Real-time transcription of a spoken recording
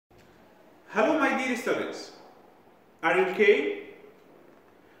Hello my dear students, are you okay?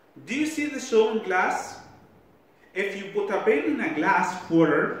 Do you see the shown glass? If you put a pen in a glass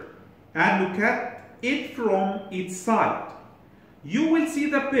quarter and look at it from its side, you will see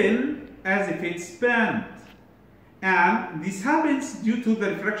the pen as if it's bent, and this happens due to the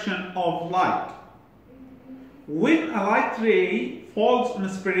refraction of light. When a light ray falls on a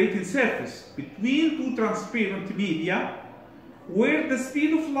separating surface between two transparent media, where the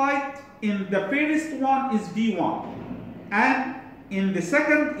speed of light in the first one is v1 and in the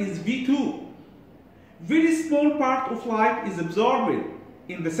second is v2, very small part of light is absorbed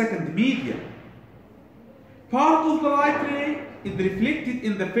in the second medium. Part of the light ray is reflected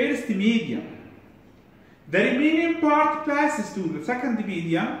in the first medium. The remaining part passes to the second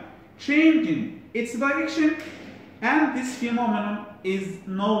medium, changing its direction, and this phenomenon is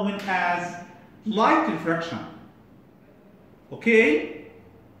known as light refraction. Okay?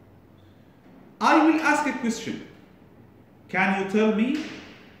 I will ask a question. Can you tell me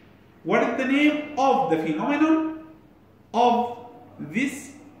what is the name of the phenomenon of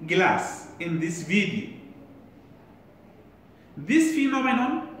this glass in this video? This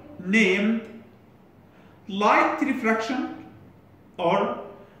phenomenon named light refraction or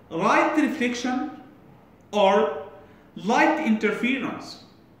light reflection or light interference.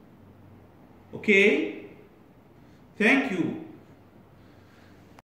 Okay? Thank you.